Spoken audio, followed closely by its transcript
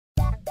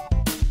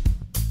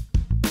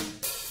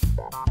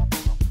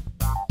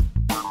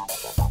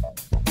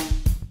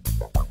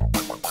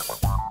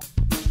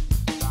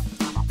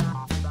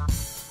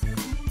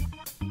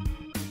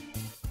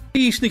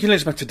Hey,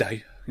 sneakylinux back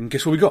today, and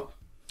guess what we got?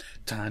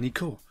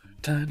 TinyCore.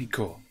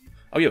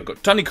 Oh yeah, we've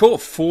got TinyCore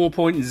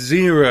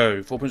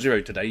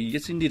 4.0 today,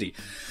 yes indeedy.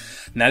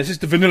 Now this is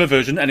the vanilla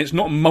version, and it's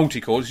not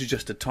multi-core, this is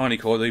just a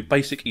TinyCore, the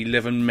basic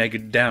 11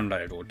 meg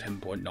download, or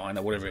 10.9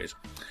 or whatever it is.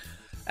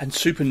 And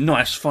super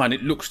nice, fine,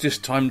 it looks this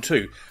time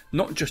too.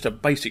 Not just a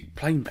basic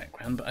plain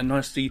background, but a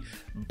nicely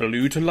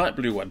blue to light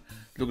blue one.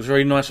 Looks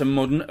very nice and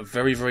modern,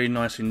 very, very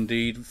nice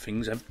indeed.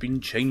 Things have been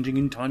changing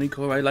in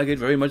TinyCore, I like it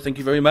very much, thank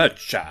you very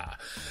much.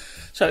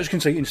 So as you can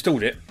see,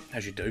 installed it,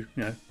 as you do,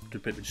 do a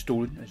bit of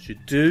installing, as you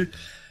do.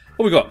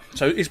 What we got?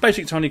 So it's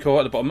basic TinyCore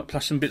at the bottom,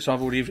 plus some bits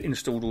I've already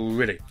installed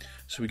already.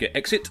 So we get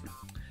exit,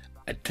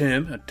 a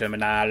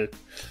terminal,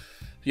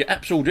 your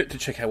apps audit to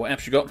check out what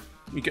apps you got.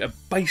 You get a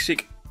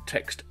basic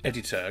text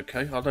editor,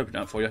 okay? I'll open it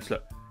up for you.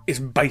 Look, it's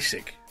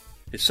basic.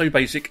 It's so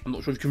basic, I'm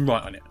not sure if you can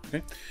write on it,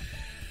 okay?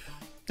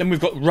 Then we've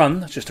got run,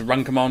 that's just a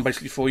run command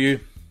basically for you.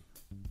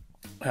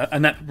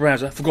 An app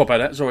browser, forgot about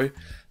that, sorry.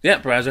 The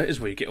app browser is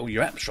where you get all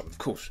your apps from, of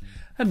course.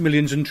 And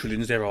millions and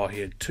trillions there are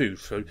here too,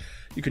 so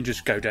you can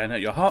just go down at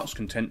your heart's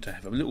content to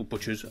have a little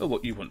butchers of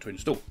what you want to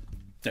install.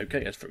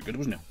 Okay, that's very good,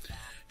 wasn't it?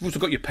 You've also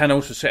got your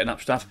panels for setting up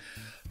stuff.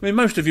 I mean,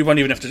 most of you won't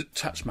even have to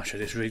touch much of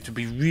this, really, to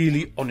be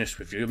really honest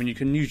with you. I mean, you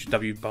can use your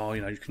W bar,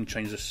 you can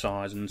change the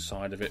size and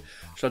side of it.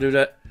 Shall I do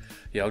that?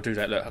 Yeah, I'll do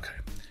that, look, okay.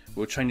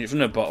 We'll change it from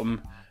the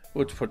bottom,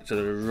 we'll put it to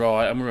the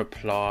right, and we'll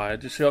apply.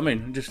 Do you see what I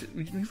mean? You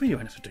really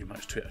won't have to do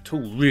much to it at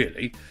all,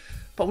 really.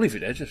 But I'll leave it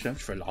there, just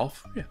for a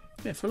laugh.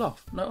 Yeah, for a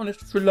laugh. No, honest,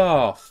 for a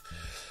laugh.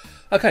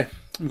 Okay,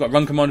 we've got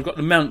run command, we've got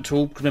the mount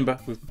tool. Remember,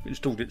 we've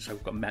installed it, so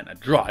we've got mount a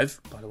drive,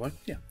 by the way.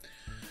 Yeah.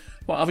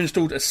 Well, I've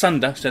installed a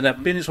sander, so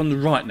that bin is on the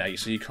right now,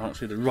 so you can't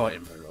see the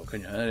writing very well,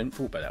 can you? They didn't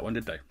thought about that one,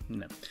 did they?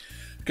 No.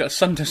 We've got a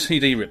sander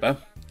CD ripper.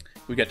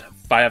 We get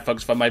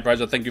Firefox for my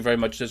browser. Thank you very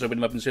much. Just open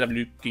them up and see them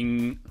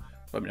looking.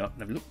 Open it up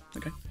and have a look.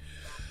 Okay.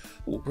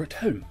 Oh, we're at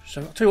home.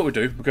 So I'll tell you what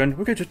we'll do. We're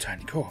going to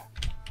TinyCore.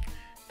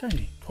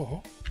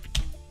 TinyCore.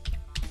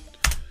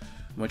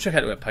 We'll check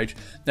out the web page.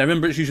 Now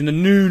remember, it's using the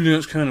new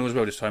Linux kernel as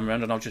well this time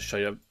around, and I'll just show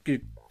you.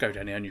 You go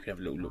down here and you can have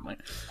a little look, mate.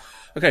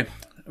 Okay,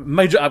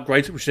 major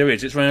upgrade, which there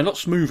is. It's running a lot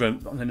smoother,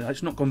 and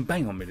it's not gone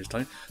bang on me this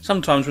time.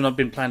 Sometimes when I've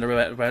been playing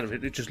around with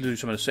it, it just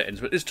loses some of the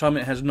settings, but this time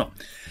it has not.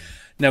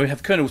 Now we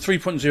have kernel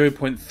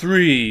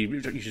 3.0.3,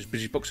 which uses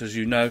BusyBox, as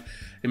you know,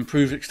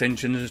 improved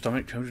extensions,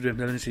 stomach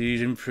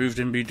capabilities, improved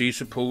MBD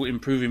support,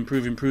 improve.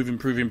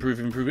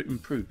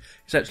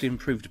 It's actually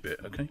improved a bit,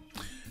 okay?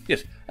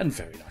 Yes, and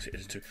very nice it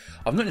is too.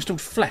 I've not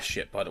installed Flash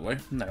yet, by the way.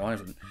 No, I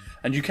haven't.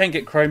 And you can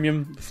get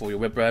Chromium for your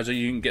web browser.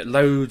 You can get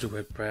loads of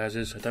web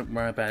browsers, so don't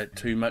worry about it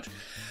too much.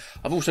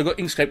 I've also got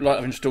Inkscape Lite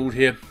I've installed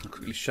here. I'll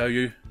quickly show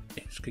you.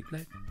 Inkscape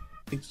Lite.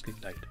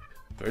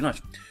 Very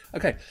nice.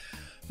 Okay.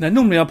 Now,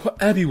 normally I'll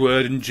put Abbey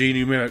Word and G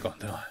numeric on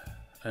there.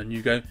 And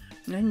you go...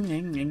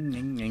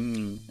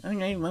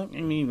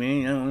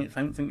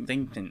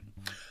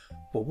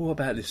 Well, what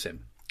about this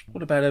then?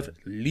 What about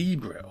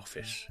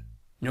LibreOffice?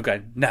 You're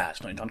going, nah,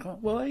 it's not in TinyCore.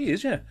 Well, it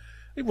is, yeah.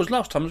 It was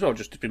last time as well,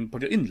 just didn't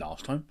put it in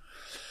last time.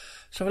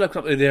 So I've looked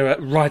up their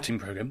writing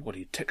program, or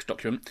the text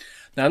document.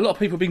 Now, a lot of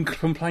people have been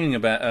complaining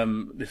about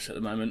this at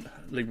the moment.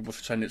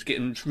 LibreOffice saying it's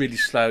getting really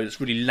slow, it's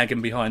really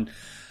lagging behind.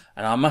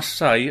 And I must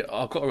say,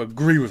 I've got to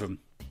agree with them.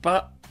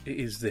 But it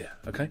is there,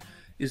 okay?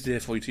 It's there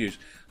for you to use.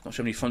 Not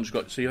sure how many fonts you've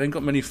got. So you ain't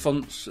got many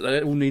fonts.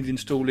 They all need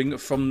installing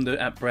from the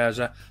app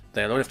browser.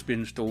 They'll all have to be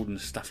installed and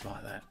stuff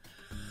like that.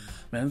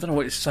 Man, I don't know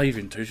what it's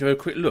saving to. So have a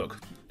quick look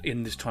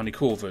in this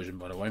TinyCore version,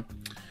 by the way.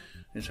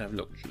 Let's have a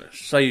look. Let's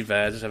save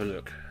as. Let's have a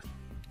look.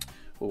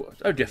 Oh,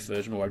 ODF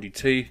version or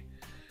ODT.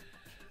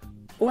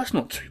 Well, that's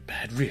not too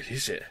bad, really,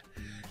 is it?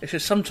 It's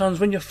just sometimes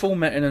when you're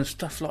formatting and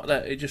stuff like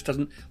that, it just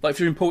doesn't... Like if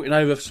you're importing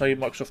over, say,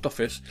 Microsoft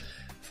Office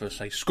for,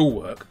 say,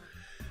 schoolwork,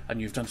 and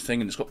you've done a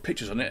thing and it's got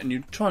pictures on it, and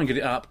you try and get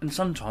it up, and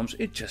sometimes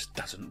it just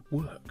doesn't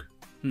work.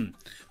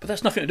 But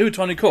that's nothing to do with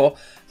TinyCore.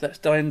 That's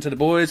down to the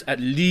boys at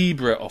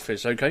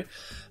LibreOffice, okay?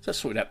 So that's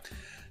sorted out.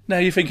 Now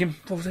you're thinking,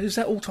 well, is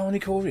that all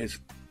TinyCore is?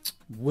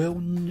 Well,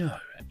 no,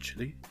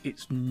 actually,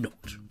 it's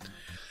not.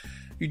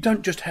 You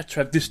don't just have to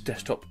have this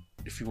desktop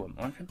if you want,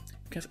 okay?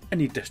 You can have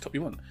any desktop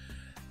you want.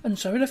 And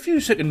so in a few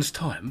seconds'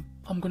 time,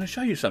 I'm going to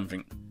show you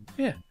something.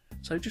 Yeah,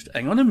 so just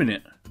hang on a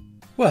minute.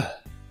 Well,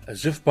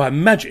 as if by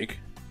magic,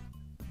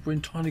 we're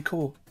in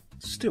TinyCore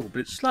still, but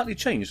it's slightly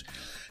changed.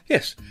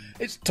 Yes,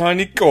 it's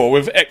TinyCore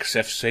with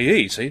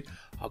XFCE, see?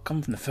 I'll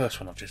come from the first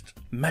one, I've just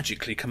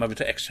magically come over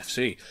to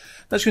XFCE.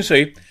 As you can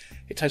see,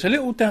 it takes a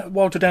little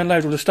while to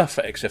download all the stuff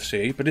for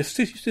XFCE, but if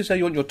this is how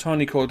you want your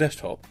TinyCore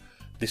desktop,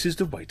 this is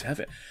the way to have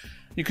it.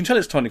 You can tell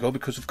it's TinyCore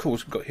because, of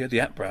course, we've got here the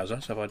app browser,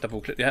 so if I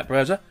double-click the app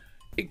browser,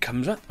 it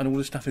comes up and all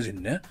the stuff is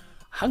in there.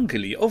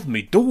 Hunkily of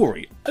me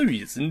dory. Oh,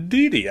 yes,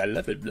 indeedy. I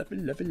love it.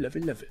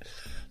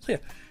 So, yeah,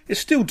 it's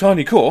still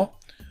TinyCore,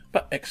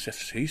 but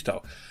XFCE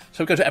style.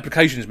 So we go to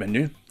Applications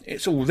menu.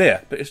 It's all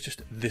there, but it's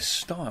just this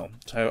style.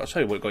 So I'll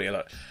tell you what I've got here.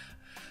 Like.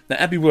 Now,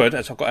 Abbey Word,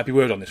 as I've got Abbey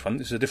Word on this one.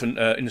 This is a different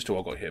install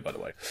I've got here, by the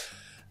way.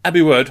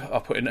 Abbey Word,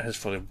 I'll put in it as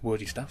for the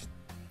wordy stuff.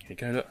 Here you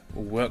go, look.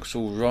 All works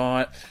all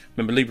right.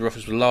 Remember, LibreOffice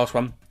was the last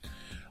one.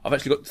 I've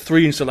actually got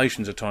 3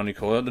 installations of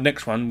TinyCore. The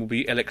next one will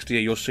be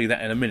LXDE. You'll see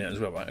that in a minute as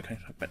well, right? Okay.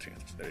 I've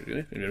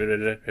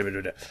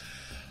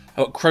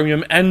got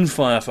Chromium and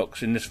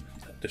Firefox in this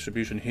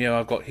distribution here.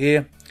 I've got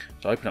here.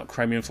 So I open up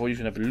Chromium for you. You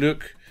can have a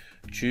look.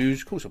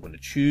 Choose. Of course, I want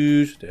to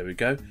choose. There we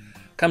go.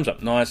 Comes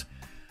up nice.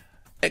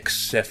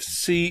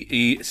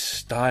 XFCE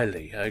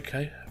Styly.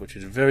 Okay, which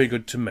is very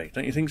good to me.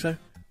 Don't you think so?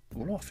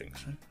 Well, I think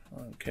so. I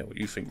don't care what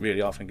you think.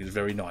 Really, I think it's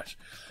very nice.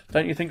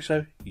 Don't you think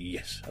so?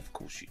 Yes, of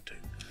course you do.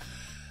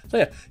 So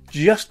yeah,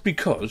 just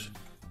because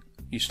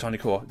you use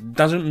TinyCore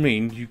doesn't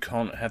mean you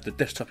can't have the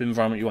desktop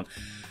environment you want.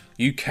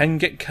 You can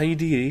get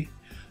KDE,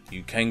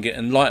 you can get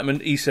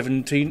Enlightenment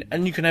E17,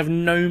 and you can have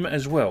GNOME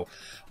as well.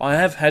 I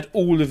have had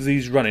all of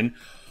these running,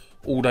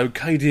 although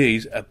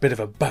KDE's a bit of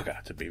a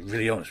bugger, to be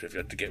really honest with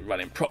you, to get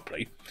running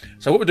properly.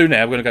 So what we'll do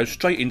now, we're going to go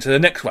straight into the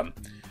next one,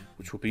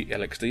 which will be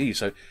LXDE.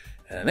 So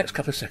in the next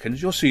couple of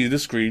seconds, you'll see the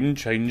screen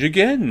change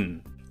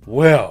again.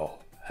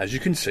 Well, as you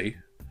can see,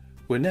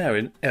 we're now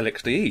in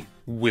LXDE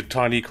with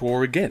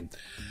TinyCore again.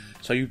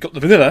 So you've got the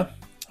vanilla,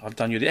 I've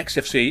done you the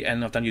XFCE,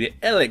 and I've done you the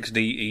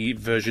LXDE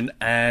version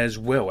as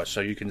well, so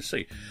you can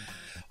see.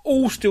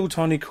 All still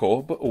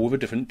TinyCore, but all with a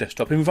different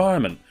desktop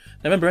environment.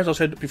 Now remember, as I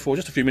said before,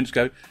 just a few minutes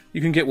ago,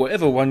 you can get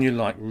whatever one you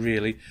like,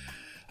 really.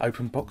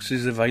 OpenBox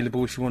is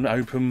available if you want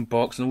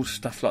OpenBox and all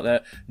stuff like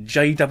that.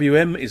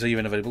 JWM is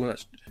even available,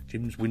 that's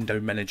Jim's Window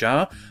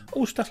Manager,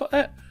 all stuff like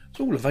that. It's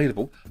all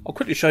available. I'll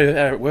quickly show you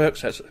how it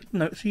works. It's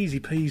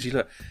easy peasy.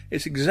 Look,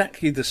 it's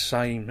exactly the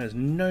same. There's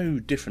no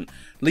different.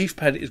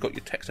 LeafPad has got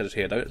your text editors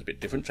here, though. It's a bit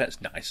different. So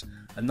that's nice.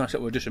 A nice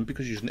little addition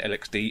because you're using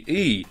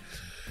LXDE.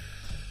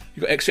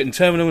 You've got exit and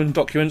terminal and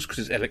documents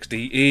because it's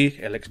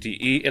LXDE,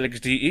 LXDE,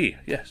 LXDE.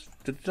 Yes.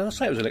 Did I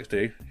say it was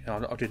LXDE?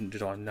 I didn't,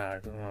 did I? No.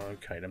 Oh,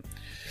 okay then.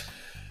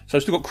 So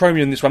I've still got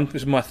Chromium in this one.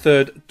 This is my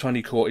 3rd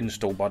TinyCore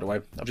install, by the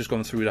way. I've just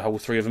gone through the whole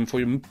 3 of them for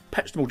you and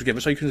patched them all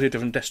together so you can see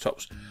different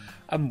desktops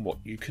and what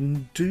you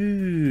can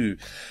do.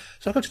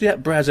 So I'll go to the app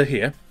browser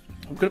here.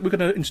 We're going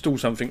to install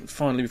something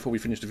finally before we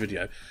finish the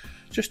video,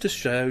 just to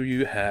show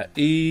you how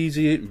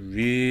easy it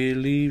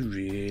really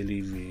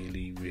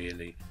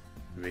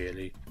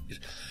is.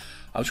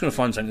 I was going to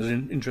find something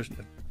that's interesting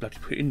to bloody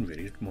put in,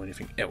 really, more than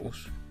anything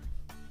else.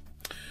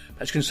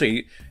 As you can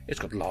see, it's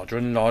got larger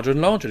and larger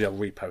and larger, the old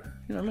repo.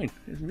 You know what I mean?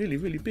 It's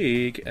really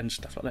big and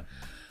stuff like that.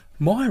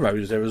 Miro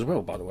is there as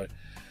well, by the way.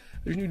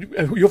 You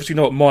obviously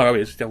know what Miro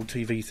is, the old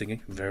TV thingy.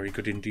 Very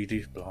good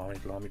indeed. Blimey,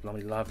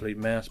 lovely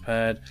mouse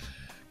pad.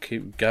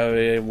 Keep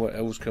going. What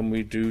else can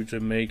we do to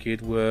make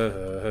it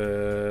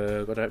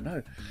work? I don't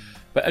know.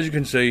 But as you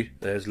can see,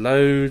 there's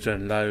loads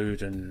and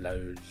loads and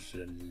loads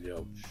and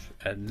loads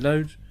and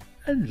loads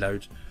and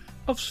loads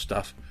of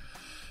stuff.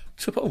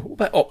 So, what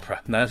about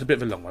Opera? No, that's a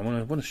bit of a long one.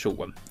 I want a short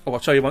one. Oh, I'll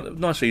tell you one, a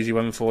nice easy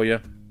one for you.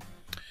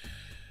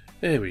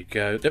 There we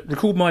go.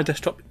 Record My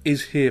Desktop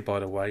is here, by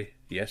the way,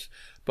 yes,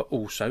 but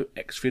also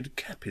Xvid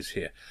Cap is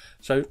here.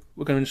 So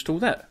we're going to install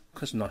that.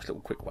 That's a nice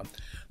little quick one.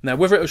 Now,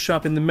 whether it'll show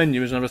up in the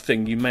menu is another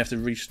thing. You may have to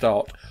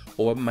restart,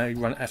 or may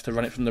have to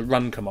run it from the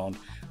run command.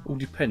 All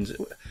depends.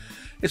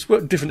 It's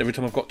worked different every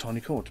time I've got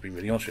TinyCore, to be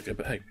really honest with you.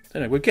 But hey,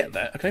 anyway, we'll get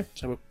that. Okay,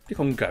 so we'll click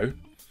on Go,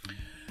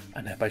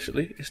 and now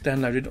basically it's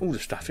downloaded all the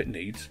stuff it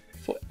needs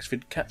for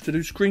Xvid Cap to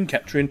do screen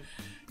capturing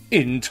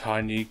in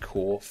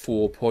TinyCore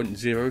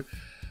 4.0,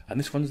 and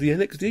this one's the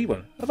LXD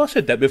one. Have I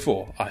said that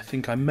before? I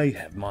think I may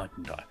have,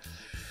 mightn't I?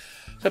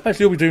 So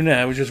basically all we do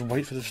now is just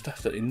wait for the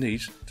stuff that it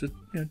needs to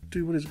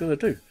do what it's got to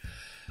do.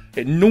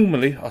 It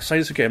normally, I'll say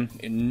this again,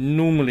 it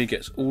normally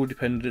gets all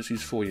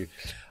dependencies for you.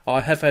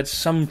 I have had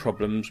some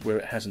problems where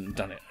it hasn't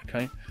done it,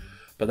 okay?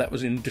 But that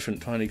was in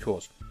different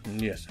TinyCores.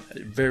 Yes,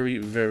 very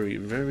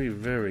different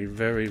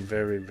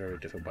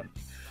one.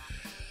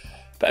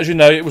 But as you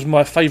know, it was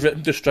my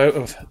favourite distro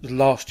of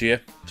last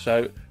year,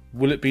 so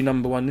will it be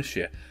number 1 this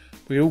year?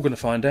 We're all going to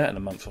find out in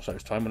a month or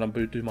so's time when I'm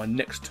going to do my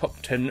next top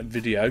 10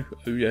 video.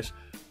 Oh yes,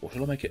 or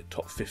shall I make it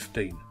top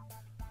 15?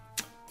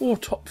 Or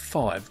top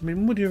 5? I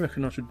mean, what do you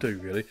reckon I should do,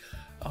 really?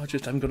 I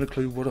just haven't got a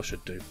clue what I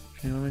should do.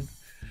 You know what I mean?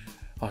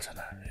 I don't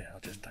know, yeah, I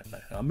just don't know.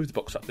 I'll move the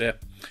box up there.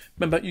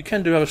 Remember, you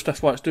can do other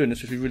stuff while it's doing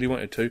this if you really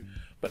wanted to,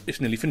 but it's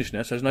nearly finished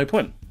now, so there's no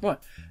point. Right,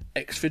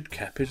 Xvid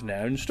Cap is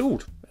now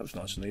installed. That was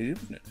nice and easy,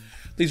 wasn't it?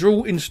 These are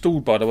all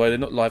installed, by the way. They're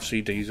not live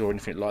CDs or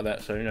anything like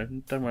that, so,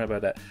 don't worry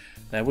about that.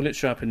 Now, will it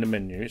show up in the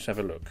menu? Let's have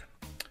a look.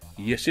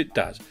 Yes, it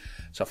does.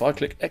 So if I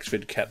click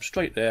Xvid Cap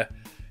straight there,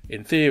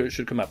 in theory, it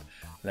should come up.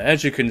 Now,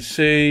 as you can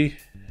see,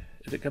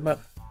 did it come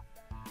up?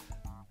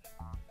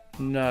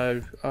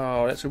 No.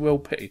 Oh, that's a real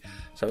pity.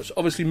 So it's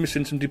obviously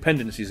missing some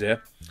dependencies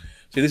there.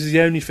 See, this is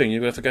the only thing.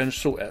 You're going to have to go and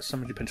sort out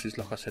some dependencies,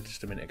 like I said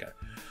just a minute ago.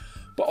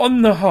 But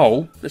on the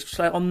whole, let's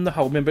say on the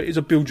whole, remember, it is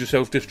a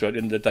build-yourself distro at the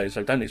end of the day,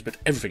 so don't expect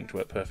everything to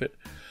work perfect.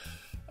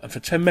 And for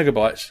 10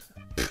 megabytes,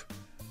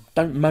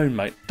 don't moan,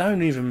 mate.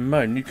 Don't even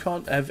moan. You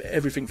can't have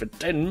everything for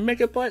 10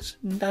 megabytes.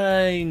 No.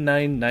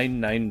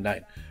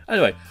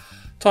 Anyway,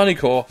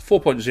 TinyCore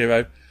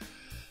 4.0.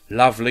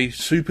 Lovely,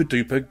 super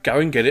duper, go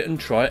and get it and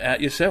try it out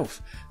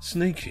yourself.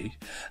 Sneaky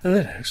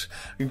Linux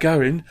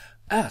going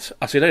out.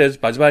 I'll see you later,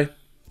 bye bye.